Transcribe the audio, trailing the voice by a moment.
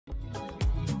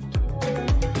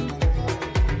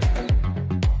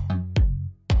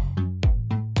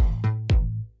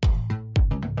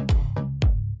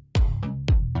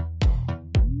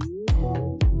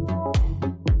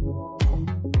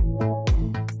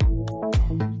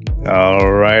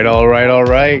All right, all right, all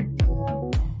right.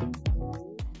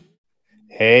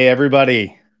 Hey,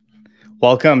 everybody.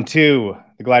 Welcome to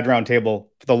the Glide Roundtable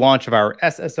for the launch of our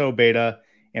SSO beta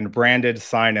and branded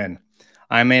sign-in.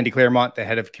 I'm Andy Claremont, the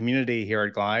head of community here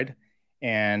at Glide,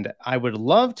 and I would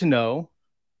love to know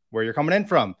where you're coming in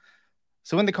from.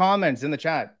 So in the comments, in the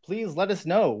chat, please let us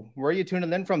know where you're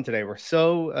tuning in from today. We're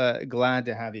so glad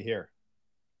to have you here.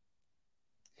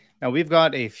 Now, we've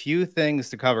got a few things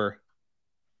to cover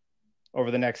over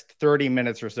the next 30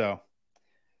 minutes or so.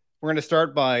 We're going to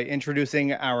start by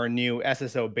introducing our new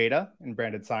SSO beta and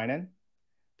branded sign-in.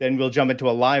 Then we'll jump into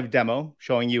a live demo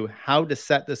showing you how to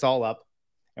set this all up,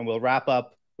 and we'll wrap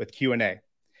up with Q&A. Now,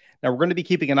 we're going to be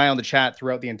keeping an eye on the chat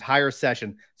throughout the entire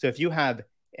session. So if you have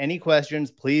any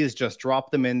questions, please just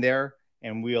drop them in there,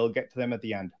 and we'll get to them at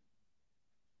the end.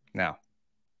 Now,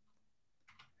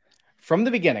 from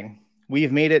the beginning,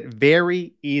 we've made it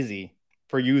very easy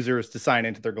for users to sign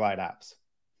into their Glide apps.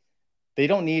 They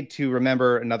don't need to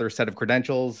remember another set of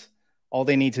credentials. All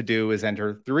they need to do is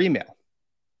enter their email.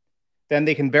 Then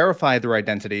they can verify their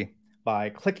identity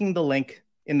by clicking the link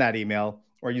in that email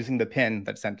or using the PIN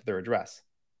that's sent to their address.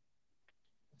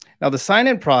 Now, the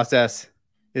sign-in process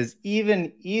is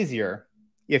even easier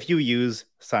if you use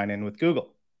sign-in with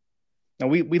Google. Now,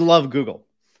 we love Google.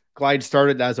 Glide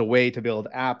started as a way to build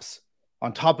apps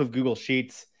on top of Google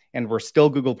Sheets, and we're still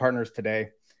Google partners today.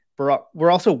 We're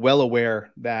also well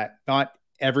aware that not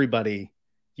everybody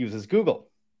uses Google.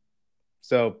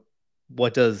 So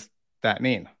what does that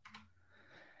mean?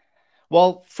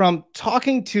 Well, from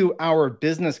talking to our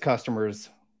business customers,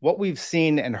 what we've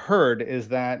seen and heard is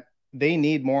that they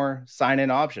need more sign-in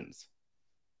options.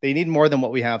 They need more than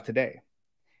what we have today.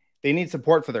 They need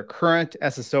support for their current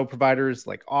SSO providers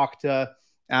like Okta,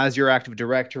 Azure Active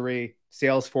Directory,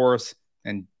 Salesforce,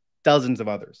 and dozens of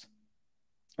others.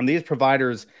 And these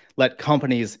providers let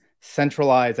companies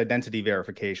centralize identity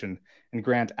verification and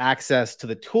grant access to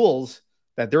the tools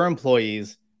that their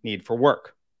employees need for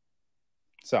work.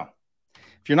 So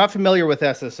if you're not familiar with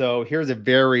SSO, here's a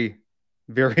very,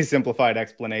 very simplified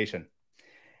explanation.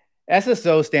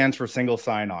 SSO stands for single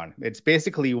sign-on. It's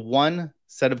basically one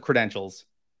set of credentials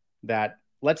that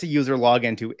lets a user log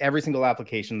into every single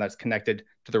application that's connected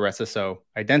to their SSO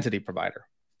identity provider.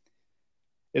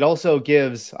 It also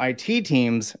gives IT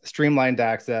teams streamlined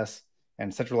access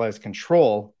and centralized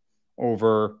control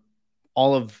over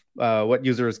all of what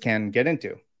users can get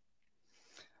into.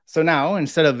 So now,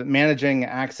 instead of managing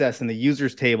access in the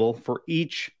users table for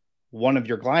each one of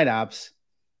your Glide apps,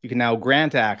 you can now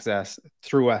grant access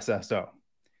through SSO.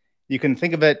 You can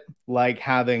think of it like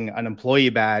having an employee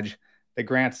badge that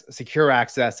grants secure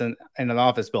access in an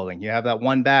office building. You have that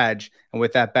one badge, and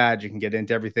with that badge, you can get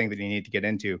into everything that you need to get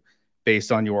into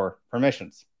based on your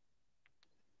permissions.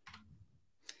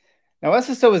 Now,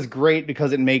 SSO is great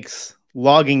because it makes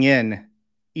logging in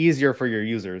easier for your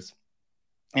users,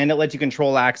 and it lets you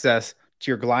control access to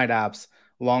your Glide apps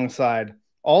alongside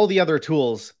all the other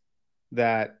tools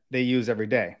that they use every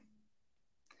day.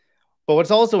 But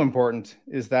what's also important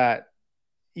is that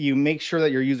you make sure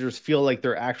that your users feel like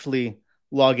they're actually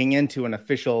logging into an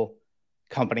official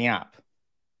company app.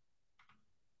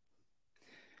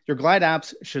 Your Glide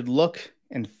apps should look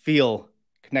and feel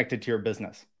connected to your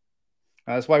business.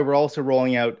 That's why we're also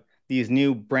rolling out these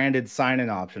new branded sign-in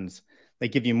options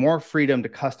that give you more freedom to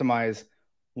customize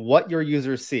what your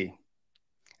users see.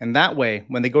 And that way,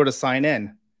 when they go to sign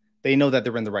in, they know that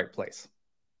they're in the right place.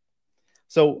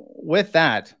 So with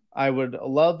that, I would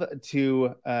love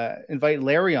to invite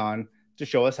Larry on to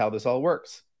show us how this all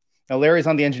works. Now, Larry's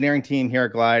on the engineering team here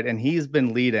at Glide, and he's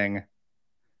been leading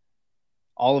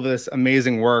all of this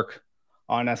amazing work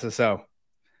on SSO.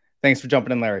 Thanks for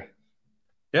jumping in, Larry.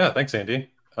 Yeah, thanks,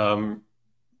 Andy.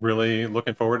 Really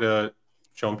looking forward to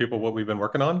showing people what we've been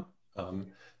working on.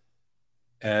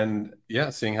 And yeah,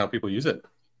 seeing how people use it.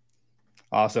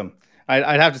 Awesome.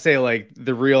 I'd have to say, like,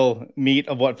 the real meat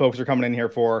of what folks are coming in here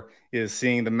for is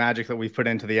seeing the magic that we've put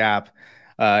into the app,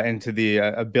 into the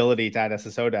ability to add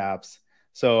SSO to apps.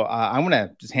 So I'm going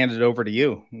to just hand it over to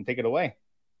you and take it away.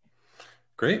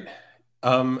 Great.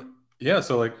 Yeah,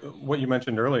 so like what you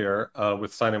mentioned earlier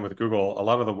with sign in with Google, a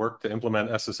lot of the work to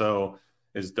implement SSO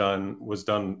was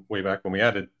done way back when we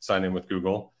added sign in with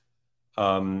Google.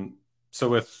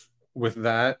 So with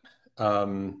that,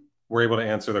 we're able to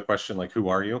answer the question like, who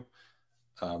are you?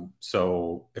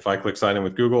 So if I click sign in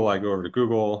with Google, I go over to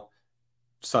Google,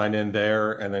 sign in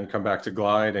there, and then come back to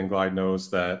Glide, and Glide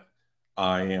knows that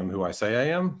I am who I say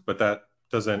I am, but that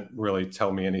doesn't really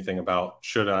tell me anything about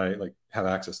should I like have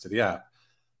access to the app.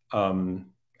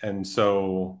 And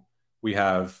so we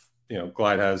have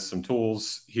Glide has some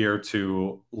tools here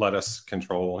to let us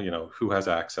control, who has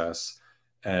access,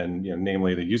 and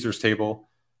namely the users table.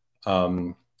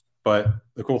 But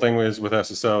the cool thing is with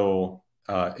SSO,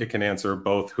 it can answer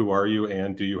both who are you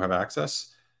and do you have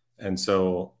access. And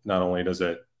so not only does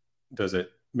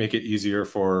it make it easier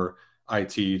for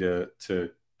IT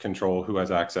to control who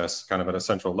has access kind of at a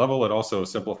central level, it also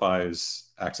simplifies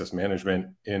access management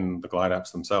in the Glide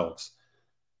apps themselves.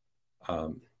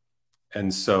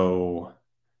 And so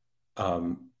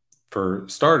for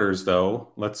starters,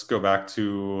 though, let's go back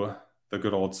to the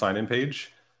good old sign-in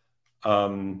page.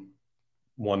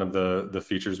 One of the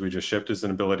features we just shipped is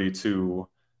an ability to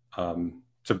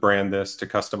brand this, to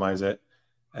customize it.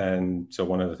 And so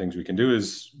one of the things we can do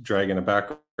is drag in a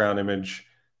background image.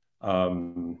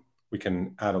 We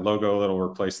can add a logo that'll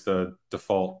replace the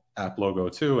default app logo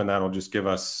too, and that'll just give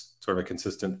us sort of a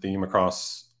consistent theme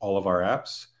across all of our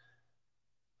apps.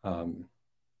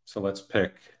 So let's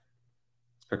pick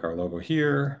our logo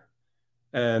here.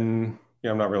 And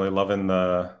I'm not really loving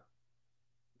the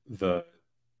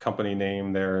company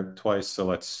name there twice, so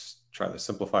let's try the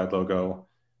simplified logo.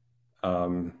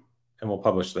 And we'll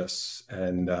publish this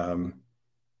and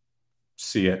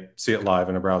see it live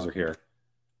in a browser here.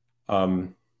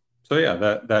 So yeah,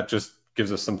 that just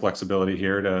gives us some flexibility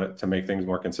here to make things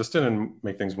more consistent and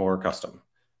make things more custom.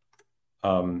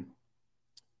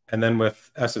 And then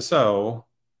with SSO,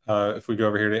 if we go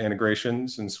over here to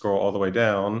integrations and scroll all the way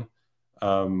down,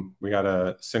 we got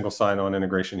a single sign-on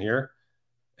integration here,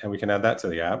 and we can add that to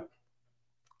the app.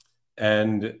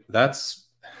 And that's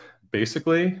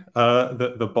basically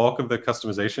the bulk of the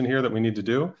customization here that we need to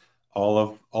do.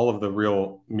 All of the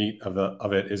real meat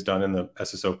of it is done in the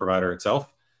SSO provider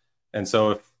itself. And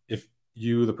so if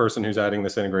you, the person who's adding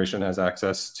this integration, has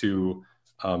access to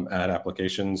add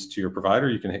applications to your provider,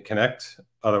 you can hit connect.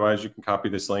 Otherwise, you can copy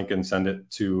this link and send it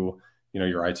to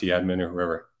your IT admin or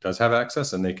whoever does have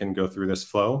access, and they can go through this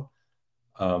flow.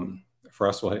 For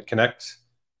us, we'll hit connect.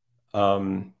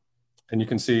 And you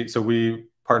can see, so we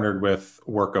partnered with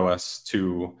WorkOS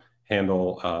to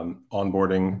handle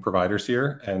onboarding providers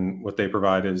here. And what they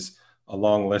provide is a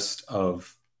long list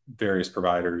of various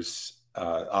providers,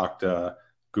 Okta,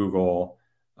 Google,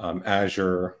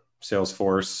 Azure,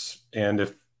 Salesforce. And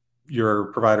if your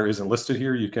provider isn't listed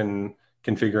here, you can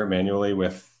configure it manually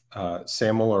with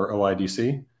SAML or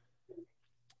OIDC.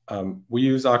 We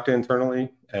use Okta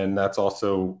internally, and that's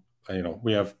also,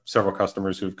 we have several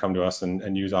customers who've come to us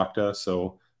and use Okta.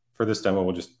 So for this demo,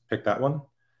 we'll just pick that one.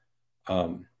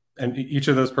 And each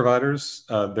of those providers,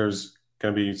 there's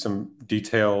going to be some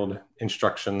detailed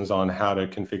instructions on how to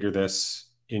configure this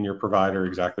in your provider,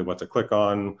 exactly what to click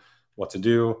on, what to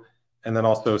do, and then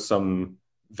also some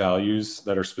values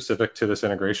that are specific to this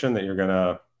integration that you're going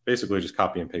to basically just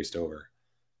copy and paste over.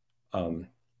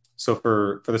 So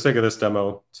for the sake of this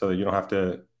demo, so that you don't have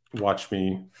to watch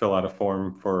me fill out a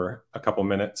form for a couple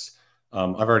minutes,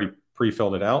 I've already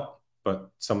pre-filled it out,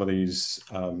 but some of these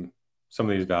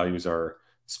values are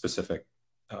specific.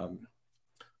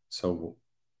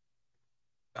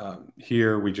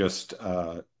 Here we just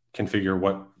configure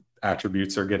what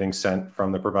attributes are getting sent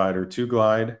from the provider to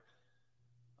Glide,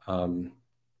 and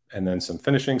then some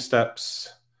finishing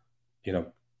steps,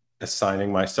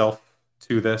 assigning myself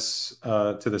to this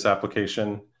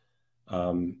application,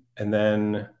 and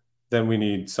then we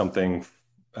need something,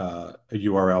 a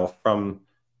URL from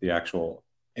the actual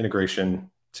integration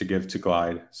to give to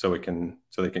Glide so they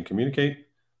can communicate.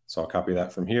 So I'll copy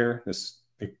that from here.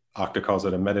 Okta calls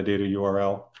it a metadata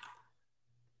URL.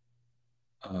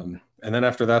 And then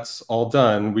after that's all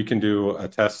done, we can do a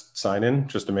test sign-in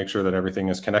just to make sure that everything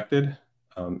is connected.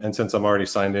 And since I'm already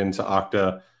signed in to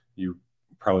Okta, you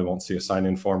probably won't see a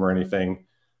sign-in form or anything.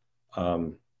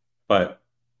 But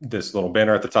this little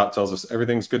banner at the top tells us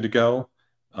everything's good to go.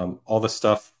 All the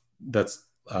stuff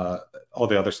all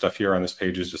the other stuff here on this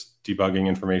page is just debugging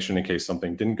information in case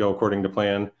something didn't go according to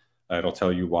plan. It'll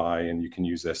tell you why, and you can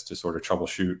use this to sort of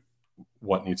troubleshoot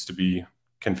what needs to be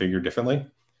configured differently.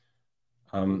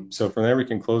 So from there, we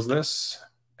can close this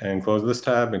and close this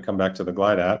tab and come back to the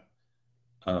Glide app.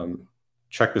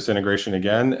 Check this integration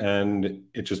again, and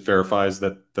it just verifies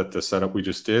that the setup we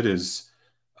just did is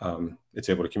it's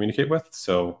able to communicate with.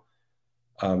 So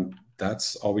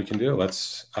that's all we can do.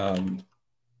 Let's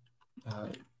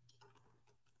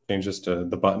change this to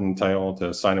the button title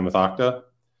to sign in with Okta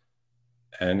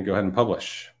and go ahead and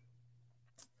publish.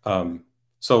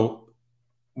 So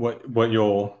what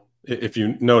you'll, if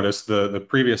you notice, the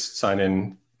previous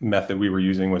sign-in method we were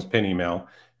using was pin email,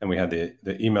 and we had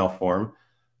the email form.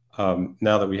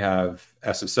 Now that we have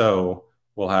SSO,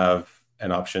 we'll have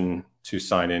an option to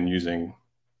sign in using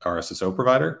our SSO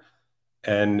provider.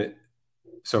 And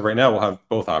so right now we'll have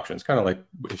both options, kind of like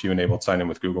if you enabled sign in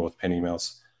with Google with pin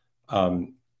emails.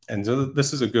 And so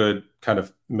this is a good kind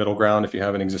of middle ground. If you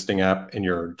have an existing app and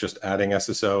you're just adding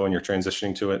SSO and you're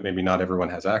transitioning to it, maybe not everyone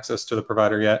has access to the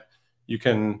provider yet, you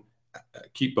can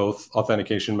keep both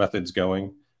authentication methods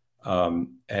going.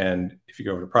 And if you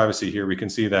go over to privacy here, we can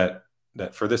see that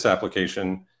for this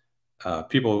application,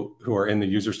 people who are in the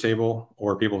users table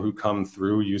or people who come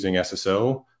through using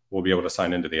SSO will be able to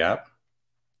sign into the app.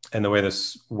 And the way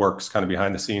this works kind of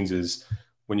behind the scenes is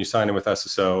when you sign in with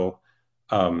SSO,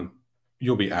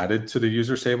 you'll be added to the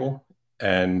users table.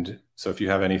 And so if you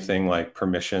have anything like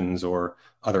permissions or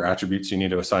other attributes you need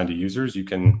to assign to users, you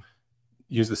can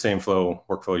use the same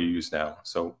workflow you use now.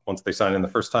 So once they sign in the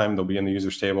first time, they'll be in the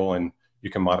users table and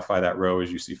you can modify that row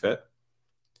as you see fit.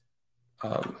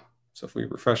 So if we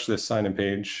refresh this sign in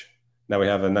page, now we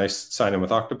have a nice sign in with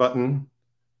Okta button.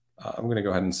 I'm going to go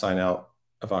ahead and sign out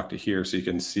of Okta here so you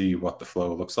can see what the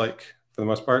flow looks like for the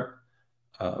most part.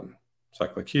 So I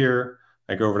click here,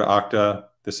 I go over to Okta.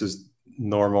 This is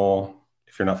normal.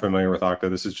 If you're not familiar with Okta,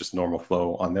 this is just normal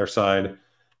flow on their side.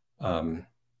 I'm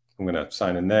going to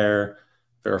sign in there,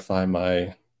 verify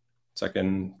my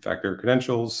second factor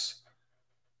credentials.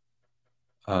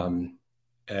 And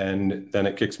then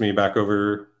it kicks me back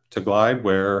over to Glide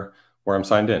where I'm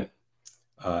signed in.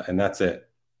 And that's it.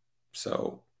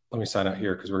 So let me sign out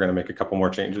here because we're going to make a couple more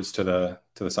changes to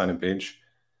the sign-in page.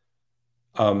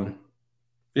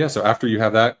 Yeah, so after you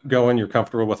have that going, you're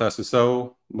comfortable with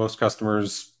SSO. Most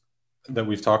customers that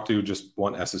we've talked to just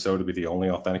want SSO to be the only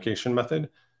authentication method.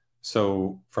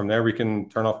 So from there, we can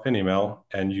turn off pin email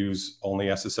and use only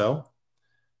SSO.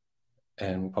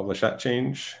 And we'll publish that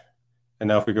change. And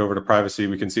now if we go over to privacy,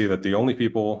 we can see that the only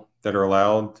people that are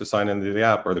allowed to sign into the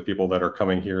app are the people that are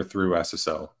coming here through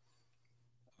SSO.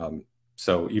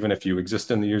 So even if you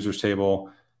exist in the users table,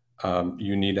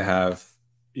 you need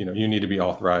to be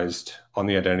authorized on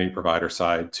the identity provider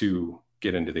side to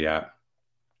get into the app.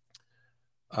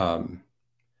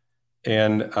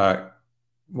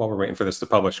 While we're waiting for this to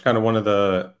publish, kind of one of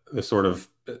the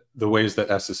ways that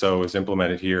SSO is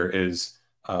implemented here is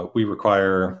we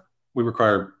require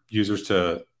users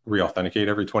to re-authenticate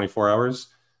every 24 hours.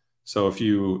 So if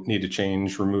you need to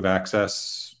remove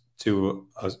access to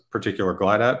a particular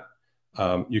Glide app,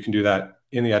 you can do that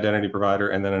in the identity provider,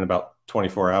 and then in about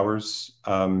 24 hours,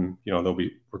 they'll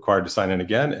be required to sign in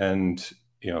again. And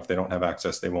if they don't have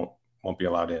access, they won't be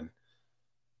allowed in.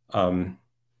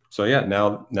 So yeah,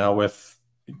 now with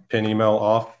pin email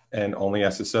off and only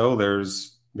SSO,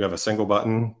 we have a single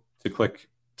button to click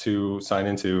to sign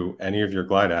into any of your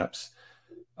Glide apps.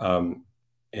 And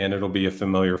it'll be a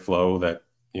familiar flow that,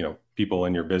 people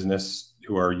in your business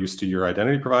who are used to your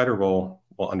identity provider will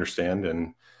understand,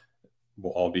 and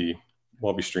will all be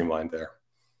streamlined there.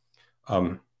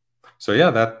 So yeah,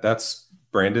 that's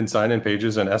branded sign-in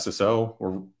pages and SSO.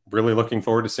 We're really looking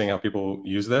forward to seeing how people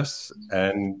use this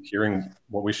and hearing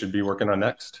what we should be working on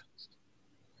next.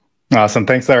 Awesome.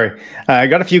 Thanks, Larry. I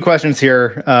got a few questions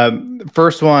here.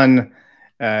 First one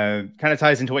kind of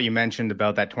ties into what you mentioned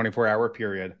about that 24-hour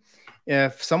period.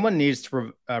 If someone needs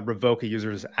to revoke a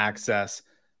user's access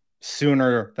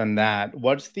sooner than that,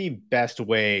 what's the best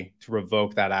way to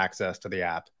revoke that access to the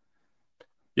app?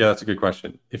 Yeah, that's a good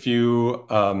question. If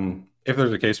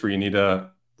there's a case where you need to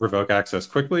revoke access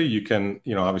quickly, you can,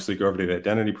 obviously go over to the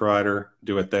identity provider,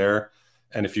 do it there.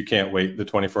 And if you can't wait the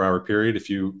 24-hour period,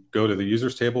 if you go to the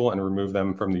users table and remove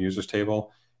them from the users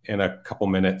table, in a couple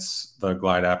minutes, the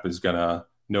Glide app is going to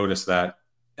notice that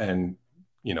and,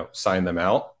 sign them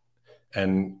out.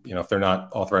 And, if they're not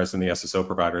authorized in the SSO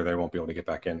provider, they won't be able to get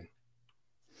back in.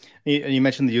 You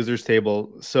mentioned the users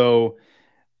table. So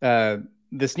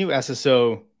this new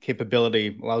SSO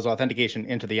capability allows authentication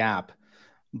into the app,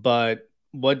 but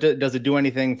does it do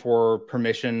anything for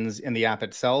permissions in the app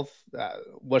itself?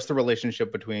 What's the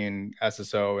relationship between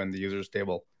SSO and the users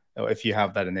table if you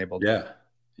have that enabled?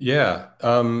 Yeah.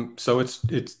 So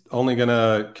it's only going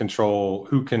to control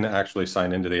who can actually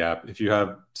sign into the app. If you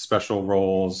have special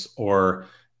roles or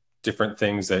different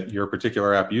things that your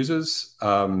particular app uses,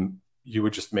 you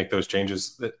would just make those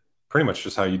changes. That pretty much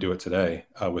just how you do it today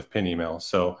with pin email.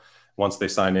 So once they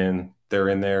sign in, they're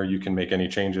in there. You can make any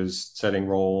changes, setting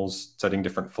roles, setting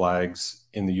different flags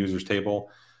in the users table,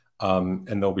 and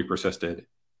they'll be persisted.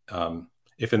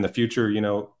 If in the future,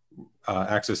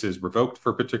 access is revoked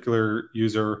for a particular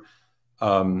user,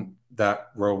 that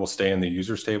row will stay in the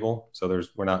users table. So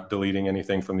we're not deleting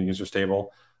anything from the users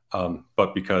table.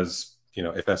 But because,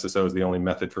 if SSO is the only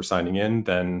method for signing in,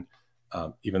 then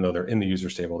even though they're in the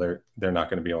users table, they're not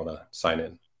going to be able to sign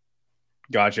in.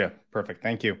 Gotcha. Perfect.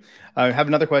 Thank you. I have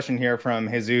another question here from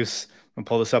Jesus I'll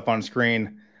pull this up on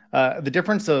screen. The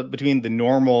difference between the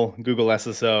normal Google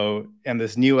SSO and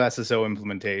this new SSO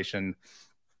implementation,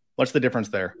 what's the difference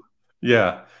there?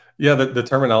 Yeah, the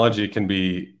terminology can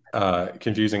be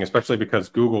confusing, especially because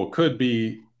Google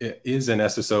is an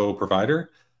SSO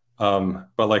provider,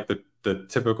 but like the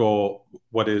typical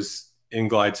what is in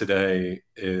Glide today,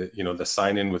 the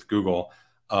sign in with Google,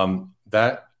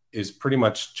 that is pretty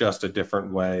much just a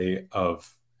different way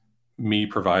of me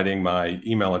providing my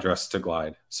email address to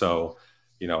Glide. So,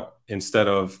 instead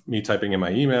of me typing in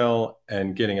my email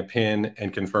and getting a PIN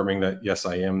and confirming that, yes,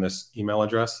 I am this email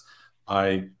address,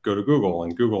 I go to Google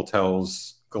and Google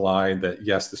tells Glide that,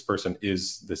 yes, this person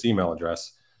is this email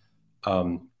address.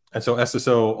 And so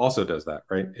SSO also does that,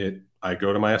 right? I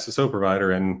go to my SSO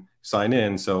provider and sign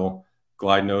in. So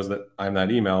Glide knows that I'm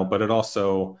that email, but it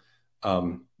also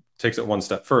takes it one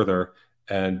step further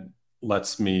and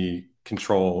lets me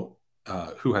control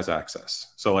who has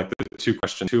access. So like the two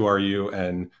questions, who are you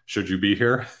and should you be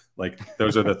here? Like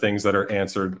those are the things that are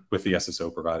answered with the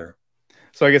SSO provider.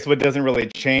 So I guess what doesn't really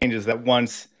change is that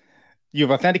once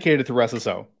you've authenticated through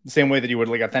SSO, the same way that you would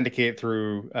like authenticate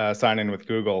through sign in with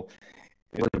Google,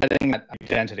 we're getting that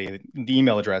identity, the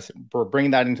email address, we're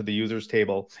bringing that into the users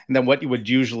table. And then what you would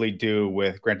usually do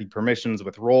with granting permissions,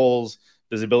 with roles,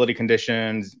 visibility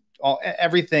conditions,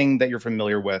 everything that you're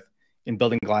familiar with in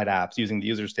building Glide apps using the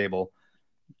users table,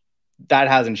 that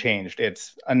hasn't changed.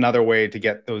 It's another way to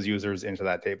get those users into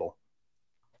that table,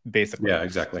 basically. Yeah,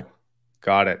 exactly.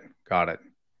 Got it.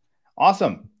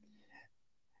 Awesome.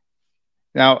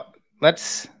 Now,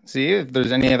 let's see if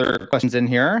there's any other questions in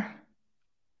here.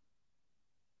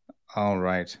 All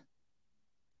right.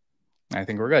 I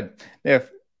think we're good.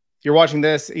 If you're watching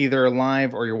this either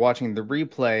live or you're watching the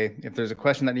replay, if there's a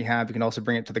question that you have, you can also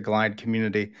bring it to the Glide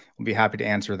community. We'll be happy to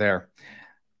answer there.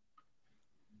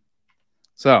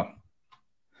 So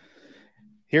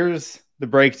here's the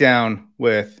breakdown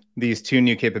with these two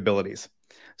new capabilities.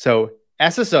 So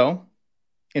SSO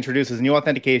introduces new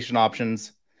authentication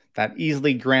options that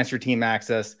easily grants your team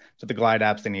access to the Glide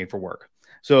apps they need for work.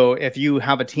 So if you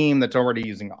have a team that's already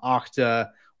using Okta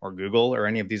or Google or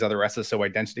any of these other SSO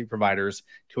identity providers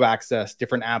to access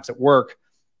different apps at work,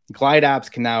 Glide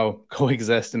apps can now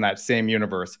coexist in that same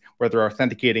universe where they're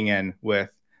authenticating in with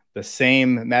the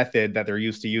same method that they're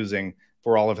used to using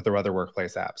for all of their other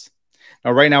workplace apps.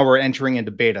 Now, right now we're entering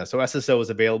into beta. So SSO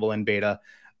is available in beta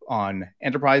on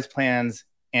enterprise plans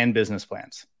and business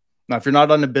plans. Now, if you're not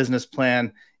on a business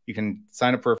plan, you can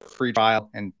sign up for a free trial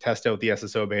and test out the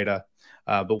SSO beta.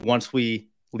 But once we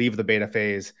leave the beta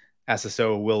phase,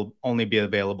 SSO will only be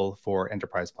available for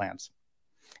enterprise plans.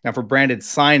 Now, for branded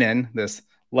sign-in, this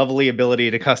lovely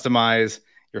ability to customize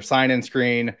your sign-in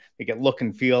screen, make it look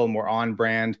and feel more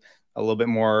on-brand, a little bit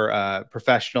more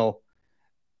professional,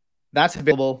 that's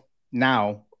available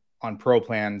now on Pro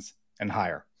plans and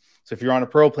higher. So if you're on a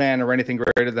Pro plan or anything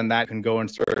greater than that, you can go and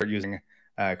start using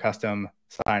custom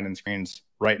sign-in screens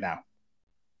right now.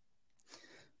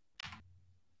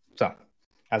 So,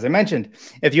 as I mentioned,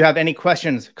 if you have any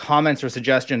questions, comments, or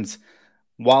suggestions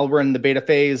while we're in the beta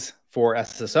phase for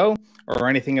SSO or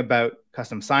anything about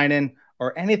custom sign-in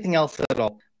or anything else at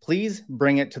all, please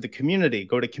bring it to the community.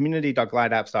 Go to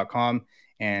community.glideapps.com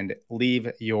and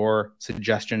leave your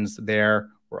suggestions there.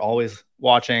 We're always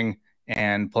watching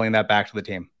and pulling that back to the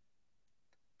team.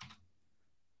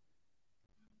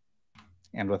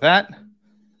 And with that,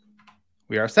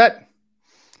 we are set.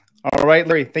 All right,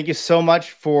 Larry, thank you so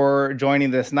much for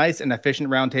joining this nice and efficient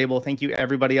roundtable. Thank you,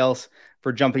 everybody else,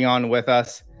 for jumping on with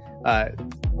us.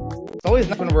 It's always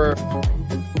nice when we're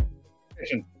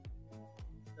efficient.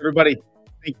 Everybody,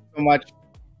 thank you so much.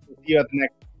 We'll see you at the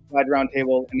next Glide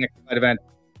roundtable and next Glide event.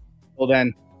 Until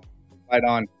then, Glide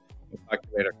on. We'll talk to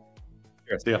you later.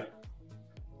 Cheers. See ya.